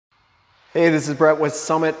Hey, this is Brett with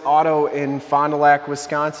Summit Auto in Fond du Lac,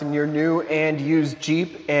 Wisconsin, your new and used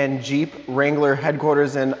Jeep and Jeep Wrangler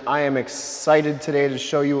headquarters, and I am excited today to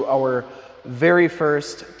show you our very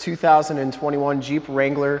first 2021 Jeep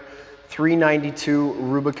Wrangler 392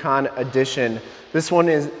 Rubicon Edition. This one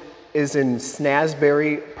is in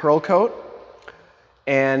Snazzberry PEARLCOAT,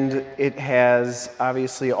 and it has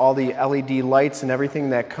obviously all the LED lights and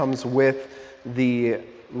everything that comes with the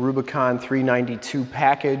Rubicon 392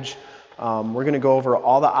 package. We're going to go over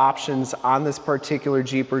all the options on this particular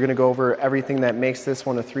Jeep. We're going to go over everything that makes this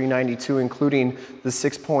one a 392, including the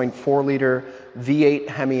 6.4 liter V8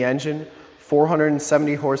 Hemi engine,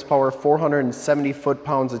 470 horsepower, 470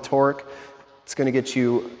 foot-pounds of torque. It's going to get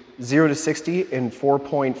you 0 to 60 in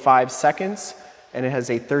 4.5 seconds, and it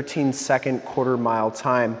has a 13-second quarter-mile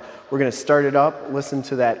time. We're going to start it up, listen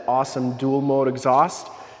to that awesome dual-mode exhaust,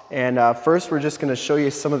 and first we're just going to show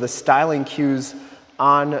you some of the styling cues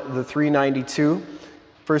on the 392.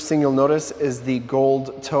 First thing you'll notice is the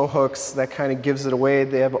gold tow hooks. That kind of gives it away.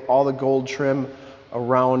 They have all the gold trim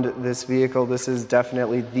around this vehicle. This is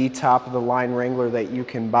definitely the top of the line Wrangler that you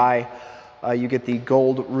can buy. You get the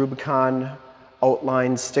gold Rubicon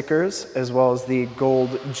outline stickers, as well as the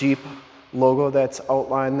gold Jeep logo that's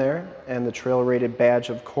outlined there, and the trail rated badge,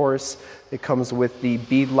 of course. It comes with the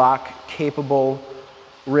beadlock capable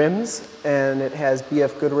rims, and it has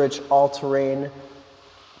BF Goodrich all-terrain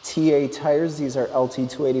TA tires. These are LT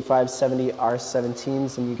 285/70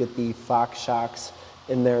 R17s, and you get the Fox shocks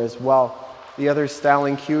in there as well. The other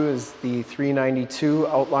styling cue is the 392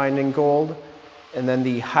 outlined in gold, and then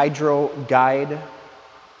the Hydro Guide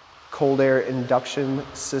cold air induction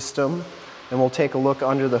system. And we'll take a look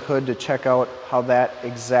under the hood to check out how that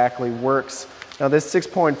exactly works. Now this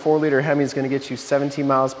 6.4 liter Hemi is going to get you 17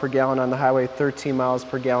 miles per gallon on the highway, 13 miles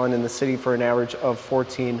per gallon in the city for an average of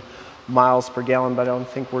 14 miles per gallon, but I don't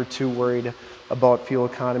think we're too worried about fuel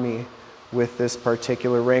economy with this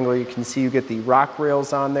particular Wrangler. You can see you get the rock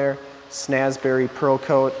rails on there, Snazzberry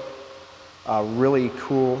PEARLCOAT, really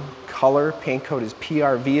cool color. Paint code is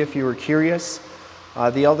PRV if you were curious.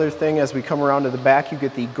 The other thing, as we come around to the back, you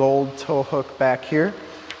get the gold tow hook back here.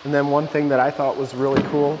 And then one thing that I thought was really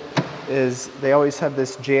cool is they always have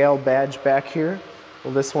this JL badge back here.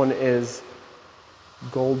 Well, this one is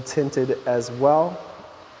gold tinted as well.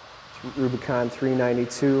 Rubicon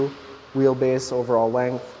 392 wheelbase, overall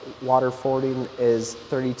length. Water fording is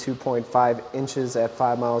 32.5 inches at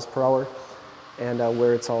 5 miles per hour, and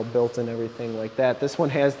where it's all built and everything like that. This one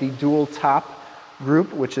has the dual top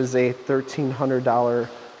group, which is a $1,300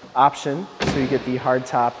 option, so you get the hard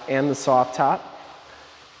top and the soft top.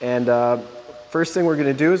 And first thing we're going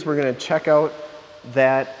to do is we're going to check out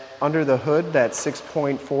that under the hood, that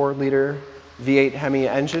 6.4 liter V8 Hemi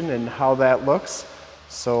engine and how that looks.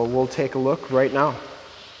 So we'll take a look right now.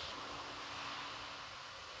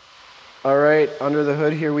 All right, under the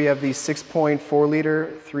hood here we have the 6.4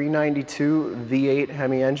 liter 392 V8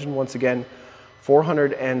 Hemi engine. Once again,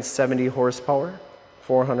 470 horsepower,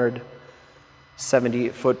 470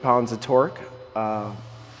 foot-pounds of torque.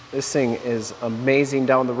 This thing is amazing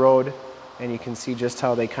down the road, and you can see just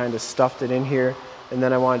how they kind of stuffed it in here. And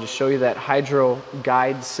then I wanted to show you that Hydro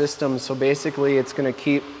Guide system. So basically it's going to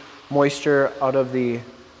keep moisture out of the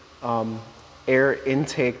air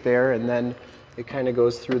intake there, and then it kind of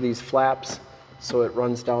goes through these flaps, so it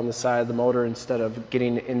runs down the side of the motor instead of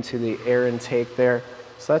getting into the air intake there.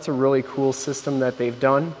 So that's a really cool system that they've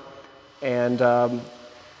done, and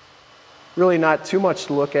really not too much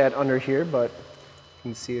to look at under here, but you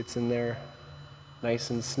can see it's in there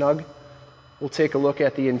nice and snug. We'll take a look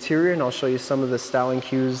at the interior and I'll show you some of the styling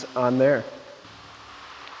cues on there.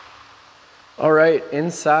 All right,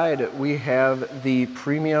 inside we have the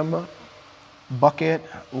premium bucket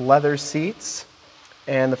leather seats,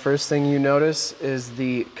 and the first thing you notice is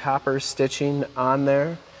the copper stitching on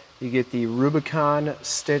there. You get the Rubicon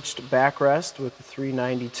stitched backrest with the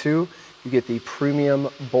 392. You get the premium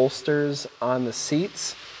bolsters on the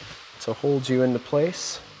seats to hold you into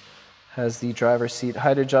place. Has the driver's seat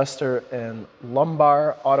height adjuster and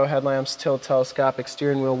lumbar, auto headlamps, tilt telescopic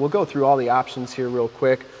steering wheel. We'll go through all the options here real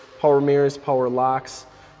quick. Power mirrors, power locks.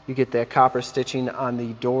 You get that copper stitching on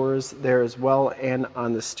the doors there as well, and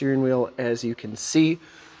on the steering wheel, as you can see.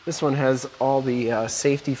 This one has all the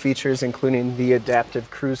safety features, including the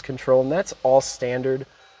adaptive cruise control, and that's all standard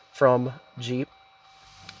from Jeep.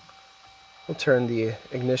 We'll turn the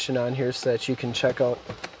ignition on here so that you can check out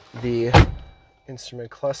the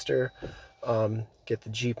instrument cluster. Get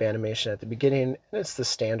the Jeep animation at the beginning, and it's the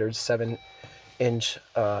standard 7-inch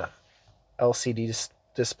LCD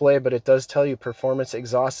display, but it does tell you performance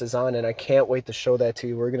exhaust is on, and I can't wait to show that to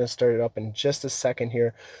you. We're going to start it up in just a second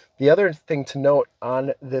here. The other thing to note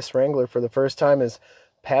on this Wrangler for the first time is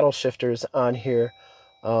paddle shifters on here,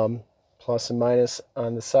 plus and minus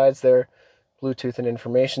on the sides there, Bluetooth and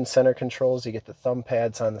information center controls. You get the thumb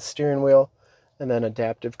pads on the steering wheel, and then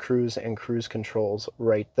adaptive cruise and cruise controls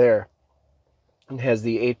right there. It has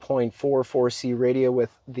the 8.44C radio with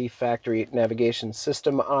the factory navigation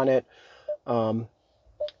system on it. And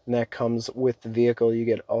that comes with the vehicle. You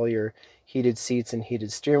get all your heated seats and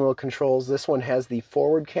heated steering wheel controls. This one has the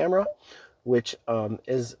forward camera, which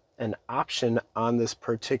is an option on this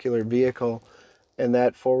particular vehicle, and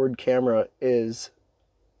that forward camera is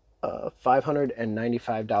a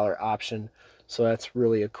 $595 option, so that's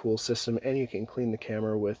really a cool system. And you can clean the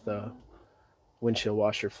camera with windshield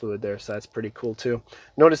washer fluid there, so that's pretty cool too.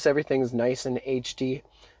 Notice everything's nice and HD,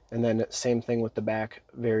 and then same thing with the back,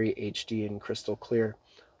 very HD and crystal clear.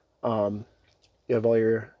 You have all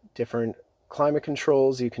your different climate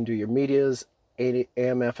controls. You can do your medias, AM,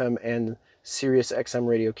 FM, and Sirius XM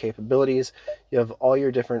radio capabilities. You have all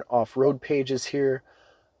your different off-road pages here,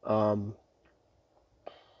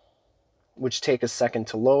 which take a second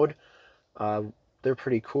to load. They're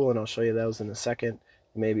pretty cool, and I'll show you those in a second.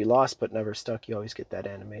 You may be lost but never stuck. You always get that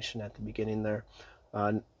animation at the beginning there.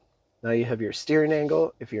 Now you have your steering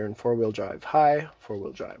angle if you're in four-wheel drive high,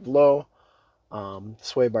 four-wheel drive low.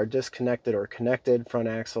 Sway bar disconnected or connected, front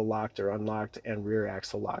axle locked or unlocked, and rear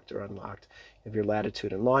axle locked or unlocked. You have your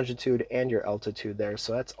latitude and longitude and your altitude there,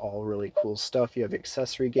 so that's all really cool stuff. You have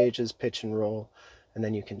accessory gauges, pitch and roll, and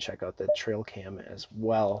then you can check out the trail cam as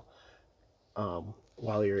well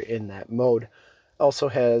while you're in that mode. Also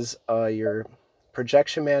has your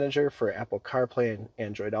projection manager for Apple CarPlay and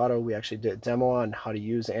Android Auto. We actually did a demo on how to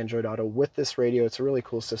use Android Auto with this radio. It's a really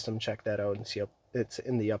cool system. Check that out and see it's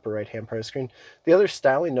in the upper right hand part of the screen. The other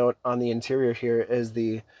styling note on the interior here is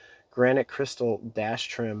the granite crystal dash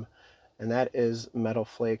trim, and that is metal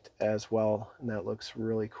flaked as well, and that looks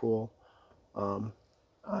really cool on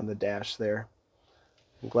the dash there.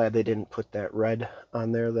 I'm glad they didn't put that red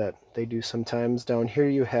on there that they do sometimes. Down here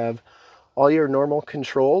you have all your normal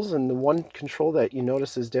controls, and the one control that you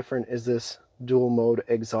notice is different is this dual mode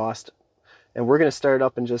exhaust, and we're going to start it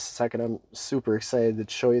up in just a second. I'm super excited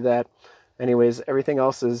to show you that. Anyways, everything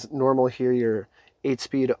else is normal here. Your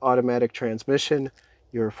 8-speed automatic transmission,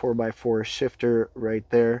 your 4x4 shifter right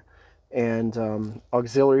there, and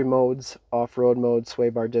auxiliary modes, off-road mode, sway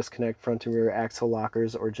bar disconnect, front and rear axle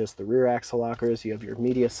lockers, or just the rear axle lockers. You have your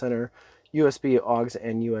media center, USB aux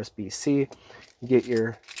and USB-C. You get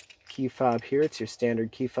your key fob here. It's your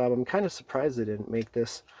standard key fob. I'm kind of surprised they didn't make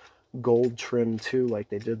this gold trim too like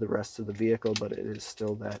they did the rest of the vehicle, but it is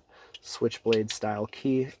still that switchblade style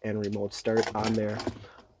key and remote start on there.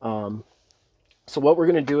 So what we're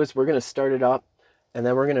going to do is we're going to start it up, and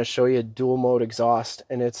then we're going to show you dual mode exhaust,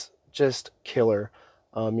 and it's just killer.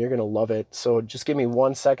 You're going to love it. So just give me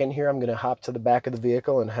 1 second here. I'm going to hop to the back of the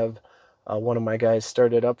vehicle and have one of my guys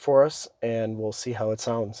start it up for us, and we'll see how it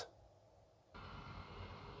sounds.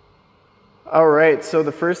 All right, so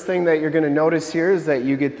the first thing that you're going to notice here is that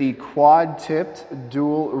you get the quad-tipped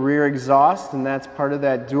dual rear exhaust, and that's part of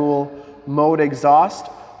that dual mode exhaust.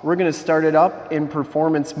 We're going to start it up in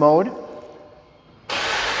performance mode.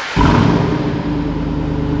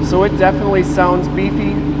 So it definitely sounds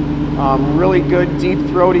beefy, really good deep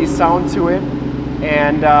throaty sound to it.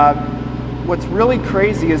 And what's really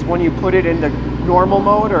crazy is when you put it into normal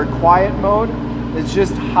mode or quiet mode, it's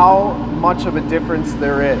just how much of a difference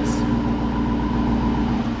there is.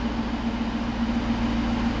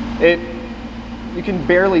 You can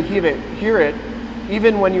barely hear it,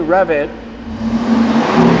 even when you rev it.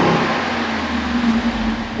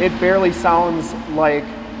 It barely sounds like,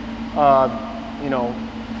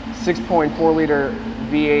 6.4 liter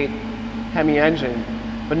V8 Hemi engine.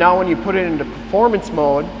 But now when you put it into performance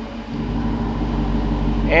mode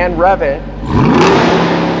and rev it,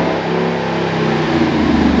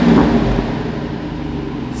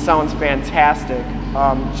 it sounds fantastic.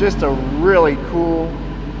 Just a really cool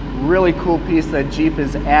piece that Jeep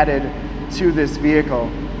has added to this vehicle.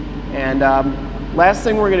 And last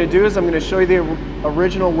thing we're going to do is I'm going to show you the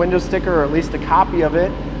original window sticker, or at least a copy of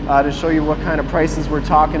it, to show you what kind of prices we're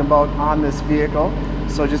talking about on this vehicle.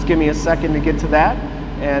 So just give me a second to get to that,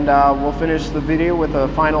 and we'll finish the video with a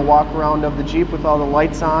final walk around of the Jeep with all the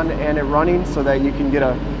lights on and it running, so that you can get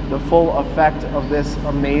the full effect of this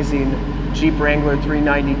amazing Jeep Wrangler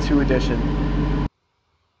 392 edition.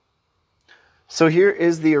 So here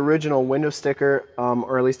is the original window sticker,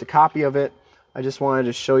 or at least a copy of it. I just wanted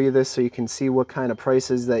to show you this so you can see what kind of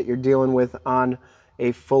prices that you're dealing with on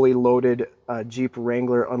a fully loaded Jeep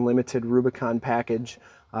Wrangler Unlimited Rubicon package,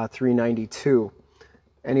 $392.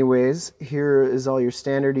 Anyways, here is all your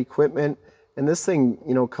standard equipment, and this thing,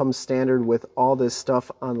 you know, comes standard with all this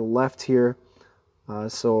stuff on the left here.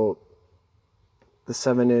 So the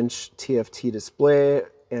 7-inch TFT display,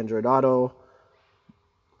 Android Auto,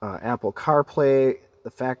 Apple CarPlay,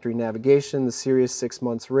 the factory navigation, the Sirius 6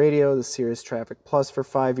 months radio, the Sirius Traffic Plus for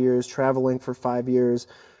 5 years, TravelLink for 5 years,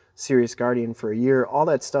 Sirius Guardian for a year. All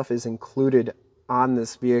that stuff is included on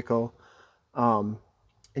this vehicle.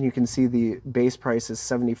 And you can see the base price is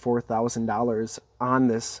 $74,000 on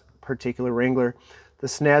this particular Wrangler. The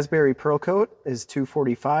Snazzberry PEARLCOAT is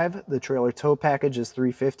 $245. The trailer tow package is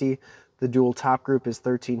 $350. The dual top group is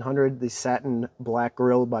 $1,300. The satin black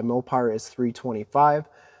grille by Mopar is $325.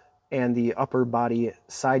 And the upper body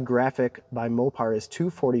side graphic by Mopar is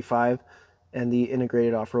 $245. And the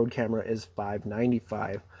integrated off-road camera is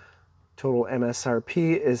 $595. Total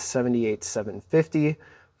MSRP is $78,750.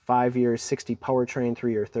 5 years, 60 powertrain,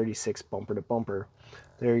 3 year, 36 bumper to bumper.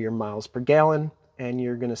 There are your miles per gallon, and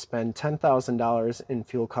you're going to spend $10,000 in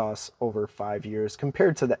fuel costs over 5 years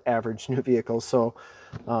compared to the average new vehicle. So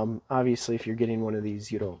obviously, if you're getting one of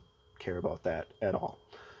these, you don't care about that at all.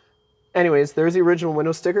 Anyways, there's the original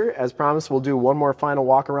window sticker. As promised, we'll do one more final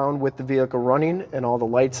walk around with the vehicle running and all the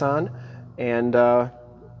lights on, and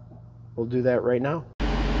we'll do that right now.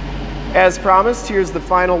 As promised, here's the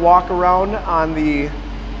final walk around on the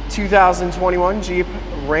 2021 Jeep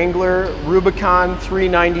Wrangler Rubicon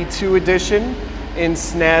 392 edition in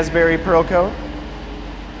Snazzberry PEARLCOAT,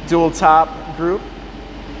 dual top group.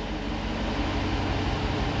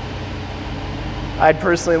 I'd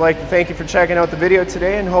personally like to thank you for checking out the video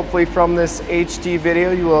today, and hopefully from this HD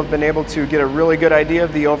video you will have been able to get a really good idea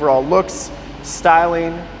of the overall looks,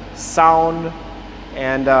 styling, sound,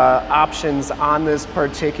 and options on this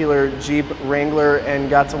particular Jeep Wrangler, and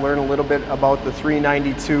got to learn a little bit about the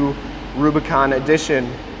 392 Rubicon edition.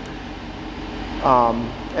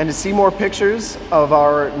 And to see more pictures of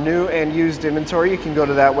our new and used inventory, you can go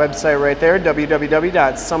to that website right there,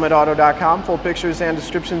 www.summitauto.com. Full pictures and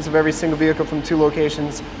descriptions of every single vehicle from 2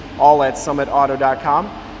 locations, all at summitauto.com.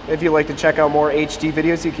 If you'd like to check out more HD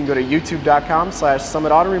videos, you can go to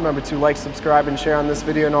youtube.com/summitauto. Remember to like, subscribe, and share on this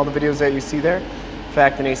video and all the videos that you see there. In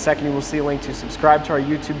fact, in a second you will see a link to subscribe to our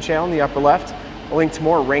YouTube channel in the upper left, a link to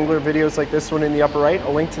more Wrangler videos like this one in the upper right, a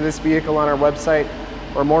link to this vehicle on our website,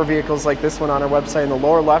 or more vehicles like this one on our website in the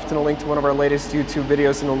lower left, and a link to one of our latest YouTube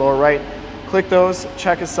videos in the lower right. Click those,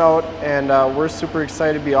 check us out, and we're super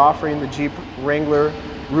excited to be offering the Jeep Wrangler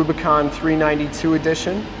Rubicon 392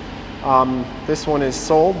 edition. This one is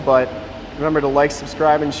sold, but remember to like,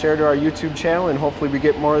 subscribe, and share to our YouTube channel, and hopefully we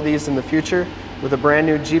get more of these in the future. With a brand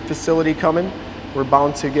new Jeep facility coming, we're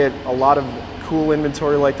bound to get a lot of cool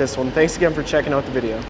inventory like this one. Thanks again for checking out the video.